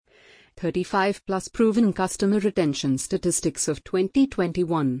35 plus proven customer retention statistics of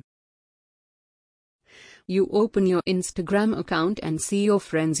 2021. You open your Instagram account and see your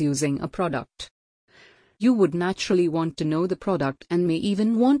friends using a product. You would naturally want to know the product and may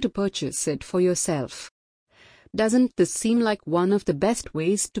even want to purchase it for yourself. Doesn't this seem like one of the best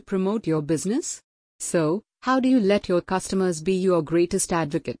ways to promote your business? So, how do you let your customers be your greatest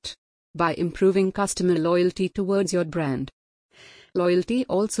advocate? By improving customer loyalty towards your brand. Loyalty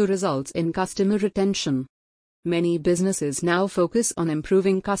also results in customer retention. Many businesses now focus on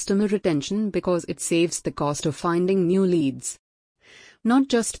improving customer retention because it saves the cost of finding new leads. Not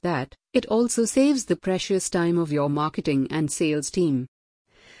just that, it also saves the precious time of your marketing and sales team.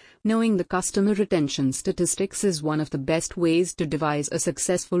 Knowing the customer retention statistics is one of the best ways to devise a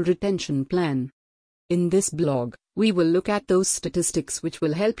successful retention plan. In this blog, we will look at those statistics which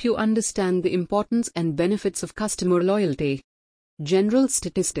will help you understand the importance and benefits of customer loyalty. General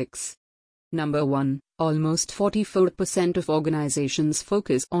statistics. Number 1. Almost 44% of organizations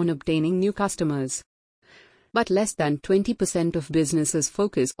focus on obtaining new customers. But less than 20% of businesses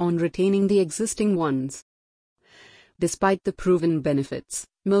focus on retaining the existing ones. Despite the proven benefits,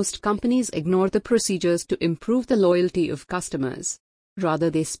 most companies ignore the procedures to improve the loyalty of customers.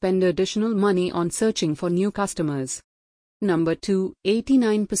 Rather, they spend additional money on searching for new customers. Number 2,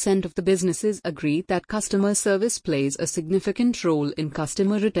 89% of the businesses agree that customer service plays a significant role in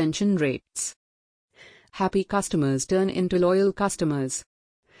customer retention rates. Happy customers turn into loyal customers.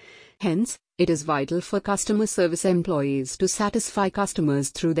 Hence, it is vital for customer service employees to satisfy customers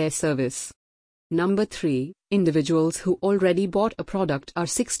through their service. Number 3, individuals who already bought a product are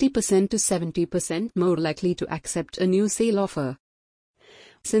 60% to 70% more likely to accept a new sale offer.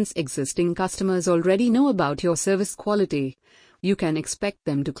 Since existing customers already know about your service quality, you can expect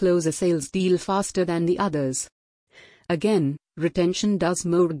them to close a sales deal faster than the others. Again, retention does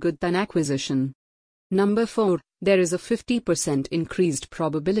more good than acquisition. Number 4, there is a 50% increased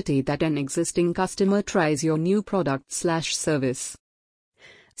probability that an existing customer tries your new product/service.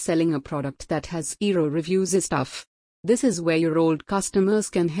 Selling a product that has 0 reviews is tough. This is where your old customers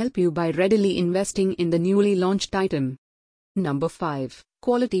can help you by readily investing in the newly launched item. Number 5.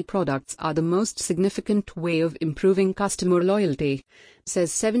 Quality products are the most significant way of improving customer loyalty,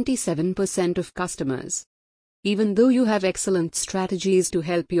 says 77% of customers. Even though you have excellent strategies to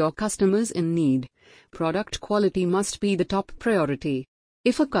help your customers in need, product quality must be the top priority.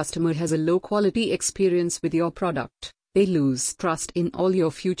 If a customer has a low quality experience with your product, they lose trust in all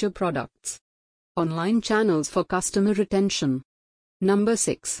your future products. Online channels for customer retention. Number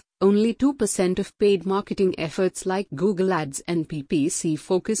 6. Only 2% of paid marketing efforts like Google Ads and PPC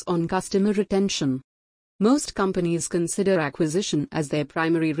focus on customer retention. Most companies consider acquisition as their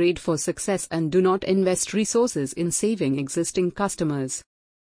primary rate for success and do not invest resources in saving existing customers.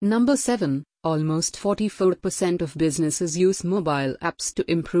 Number 7. Almost 44% of businesses use mobile apps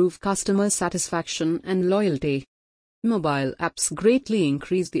to improve customer satisfaction and loyalty. Mobile apps greatly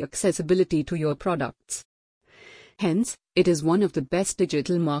increase the accessibility to your products. Hence, it is one of the best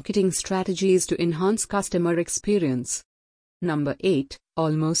digital marketing strategies to enhance customer experience. Number 8.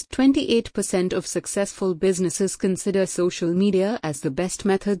 Almost 28% of successful businesses consider social media as the best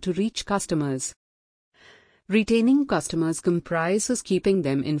method to reach customers. Retaining customers comprises keeping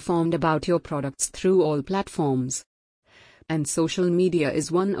them informed about your products through all platforms. And social media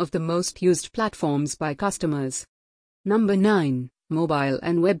is one of the most used platforms by customers. Number 9. Mobile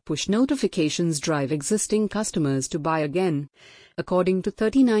and web push notifications drive existing customers to buy again, according to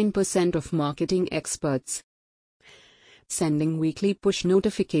 39% of marketing experts. Sending weekly push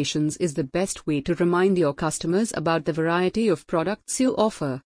notifications is the best way to remind your customers about the variety of products you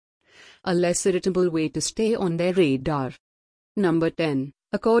offer. A less irritable way to stay on their radar. Number 10.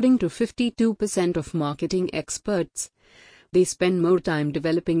 According to 52% of marketing experts, they spend more time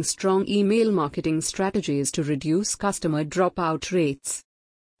developing strong email marketing strategies to reduce customer dropout rates.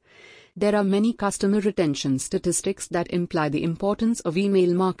 There are many customer retention statistics that imply the importance of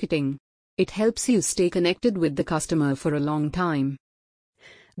email marketing. It helps you stay connected with the customer for a long time.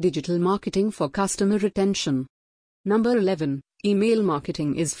 Digital marketing for customer retention. Number 11. Email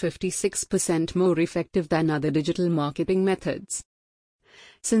marketing is 56% more effective than other digital marketing methods.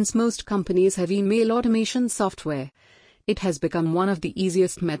 Since most companies have email automation software, it has become one of the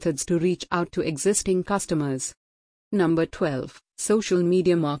easiest methods to reach out to existing customers. Number 12. Social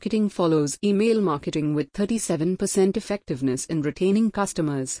media marketing follows email marketing with 37% effectiveness in retaining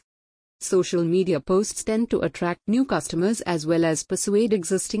customers. Social media posts tend to attract new customers as well as persuade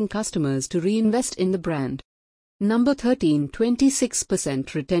existing customers to reinvest in the brand. Number 13.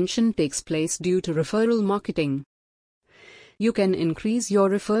 26% retention takes place due to referral marketing. You can increase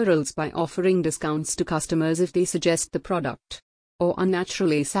your referrals by offering discounts to customers if they suggest the product. Or a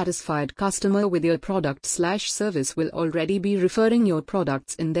naturally satisfied customer with your product/service will already be referring your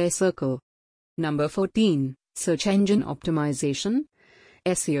products in their circle. Number 14. Search engine optimization.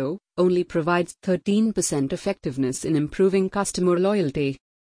 SEO only provides 13% effectiveness in improving customer loyalty.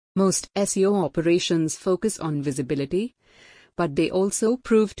 Most SEO operations focus on visibility, but they also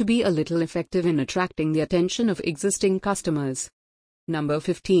prove to be a little effective in attracting the attention of existing customers. Number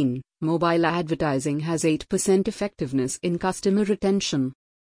 15. Mobile advertising has 8% effectiveness in customer retention.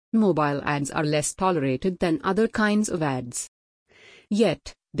 Mobile ads are less tolerated than other kinds of ads.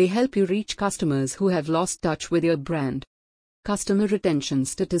 Yet, they help you reach customers who have lost touch with your brand. Customer retention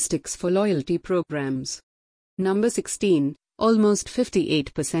statistics for loyalty programs. Number 16. Almost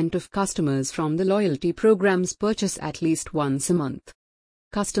 58% of customers from the loyalty programs purchase at least once a month.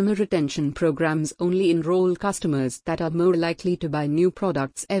 Customer retention programs only enroll customers that are more likely to buy new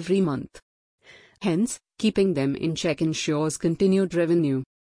products every month. Hence, keeping them in check ensures continued revenue.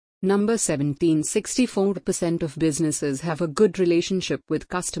 Number 17. 64% of businesses have a good relationship with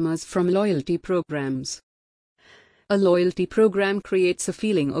customers from loyalty programs. A loyalty program creates a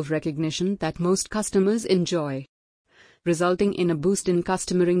feeling of recognition that most customers enjoy, resulting in a boost in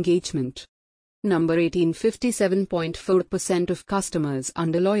customer engagement. Number 18. 57.4% of customers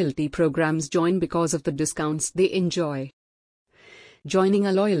under loyalty programs join because of the discounts they enjoy. Joining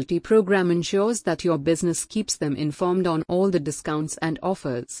a loyalty program ensures that your business keeps them informed on all the discounts and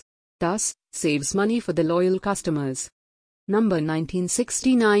offers, thus, saves money for the loyal customers. Number 19.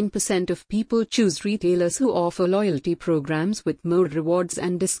 69% of people choose retailers who offer loyalty programs with more rewards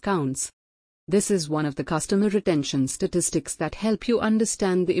and discounts. This is one of the customer retention statistics that help you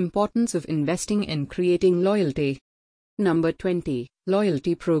understand the importance of investing in creating loyalty. Number 20.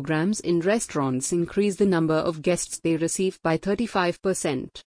 Loyalty programs in restaurants increase the number of guests they receive by 35%.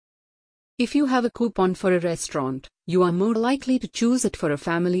 If you have a coupon for a restaurant, you are more likely to choose it for a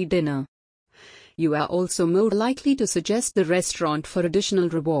family dinner. You are also more likely to suggest the restaurant for additional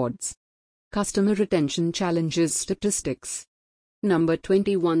rewards. Customer retention challenges statistics. Number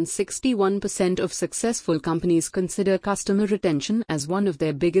 21. 61% of successful companies consider customer retention as one of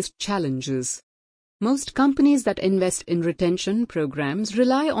their biggest challenges. Most companies that invest in retention programs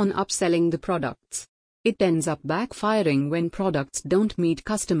rely on upselling the products. It ends up backfiring when products don't meet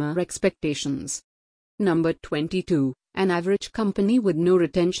customer expectations. Number 22. An average company with no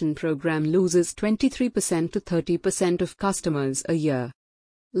retention program loses 23% to 30% of customers a year.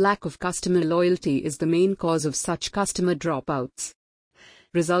 Lack of customer loyalty is the main cause of such customer dropouts,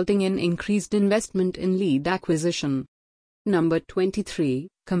 resulting in increased investment in lead acquisition. Number 23.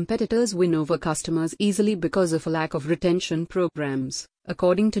 Competitors win over customers easily because of a lack of retention programs,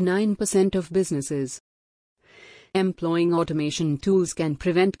 according to 9% of businesses. Employing automation tools can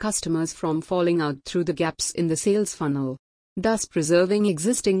prevent customers from falling out through the gaps in the sales funnel, thus preserving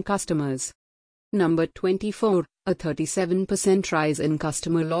existing customers. Number 24. A 37% rise in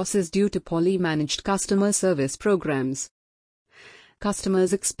customer losses due to poorly managed customer service programs.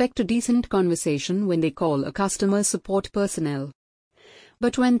 Customers expect a decent conversation when they call a customer support personnel.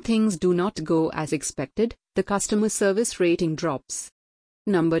 But when things do not go as expected, the customer service rating drops.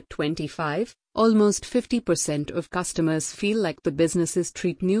 Number 25. Almost 50% of customers feel like the businesses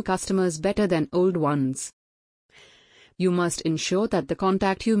treat new customers better than old ones. You must ensure that the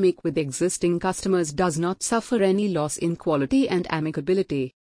contact you make with existing customers does not suffer any loss in quality and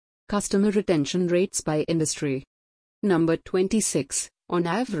amicability. Customer retention rates by industry. Number 26. On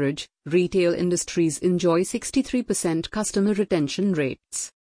average, retail industries enjoy 63% customer retention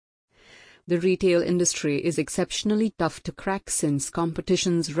rates. The retail industry is exceptionally tough to crack since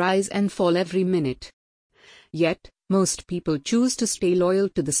competitions rise and fall every minute. Yet, most people choose to stay loyal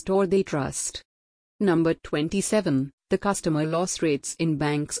to the store they trust. Number 27. The customer loss rates in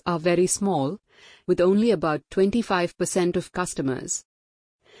banks are very small, with only about 25% of customers.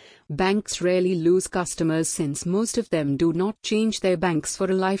 Banks rarely lose customers since most of them do not change their banks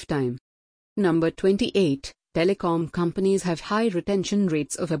for a lifetime. Number 28. Telecom companies have high retention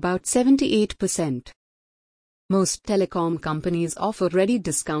rates of about 78%. Most telecom companies offer ready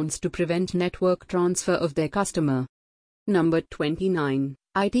discounts to prevent network transfer of their customer. Number 29.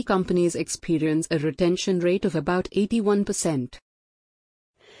 IT companies experience a retention rate of about 81%.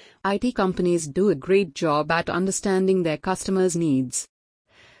 IT companies do a great job at understanding their customers' needs.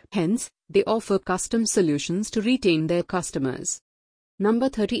 Hence, they offer custom solutions to retain their customers. Number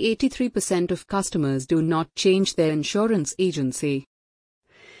 30. 83% of customers do not change their insurance agency.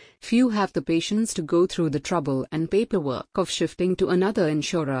 Few have the patience to go through the trouble and paperwork of shifting to another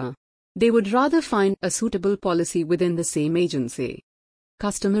insurer. They would rather find a suitable policy within the same agency.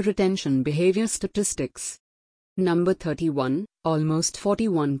 Customer retention behavior statistics. Number 31, almost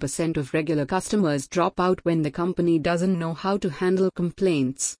 41% of regular customers drop out when the company doesn't know how to handle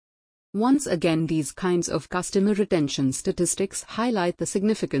complaints. Once again, these kinds of customer retention statistics highlight the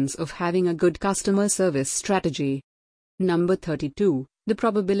significance of having a good customer service strategy. Number 32, the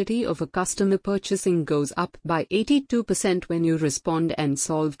probability of a customer purchasing goes up by 82% when you respond and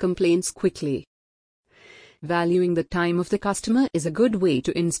solve complaints quickly. Valuing the time of the customer is a good way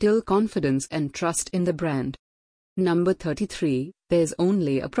to instill confidence and trust in the brand. Number 33, there's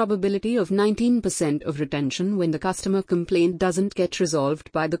only a probability of 19% of retention when the customer complaint doesn't get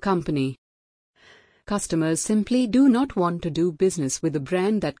resolved by the company. Customers simply do not want to do business with a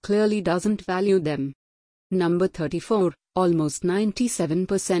brand that clearly doesn't value them. Number 34, almost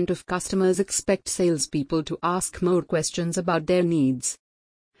 97% of customers expect salespeople to ask more questions about their needs.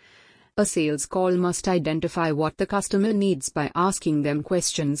 A sales call must identify what the customer needs by asking them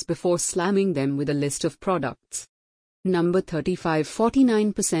questions before slamming them with a list of products. Number 35,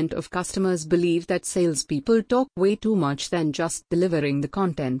 49% of customers believe that salespeople talk way too much than just delivering the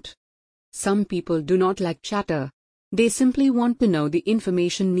content. Some people do not like chatter. They simply want to know the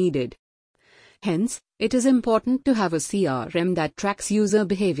information needed. Hence, it is important to have a CRM that tracks user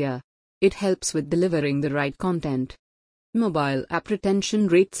behavior. It helps with delivering the right content. Mobile app retention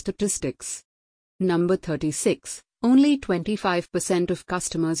rate statistics. Number 36. Only 25% of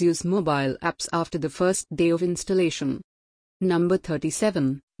customers use mobile apps after the first day of installation. Number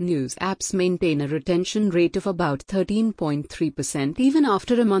 37. News apps maintain a retention rate of about 13.3% even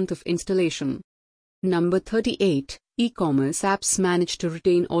after a month of installation. Number 38. E-commerce apps manage to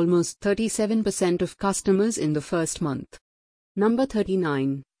retain almost 37% of customers in the first month. Number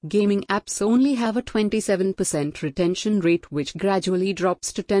 39. Gaming apps only have a 27% retention rate, which gradually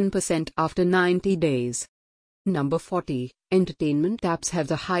drops to 10% after 90 days. Number 40. Entertainment apps have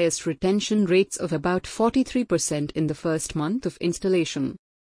the highest retention rates of about 43% in the first month of installation.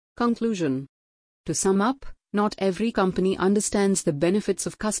 Conclusion. To sum up, not every company understands the benefits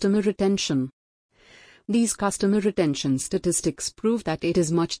of customer retention. These customer retention statistics prove that it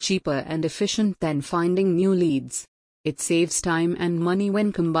is much cheaper and efficient than finding new leads. It saves time and money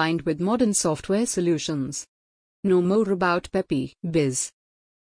when combined with modern software solutions. Know more about Peppy Biz.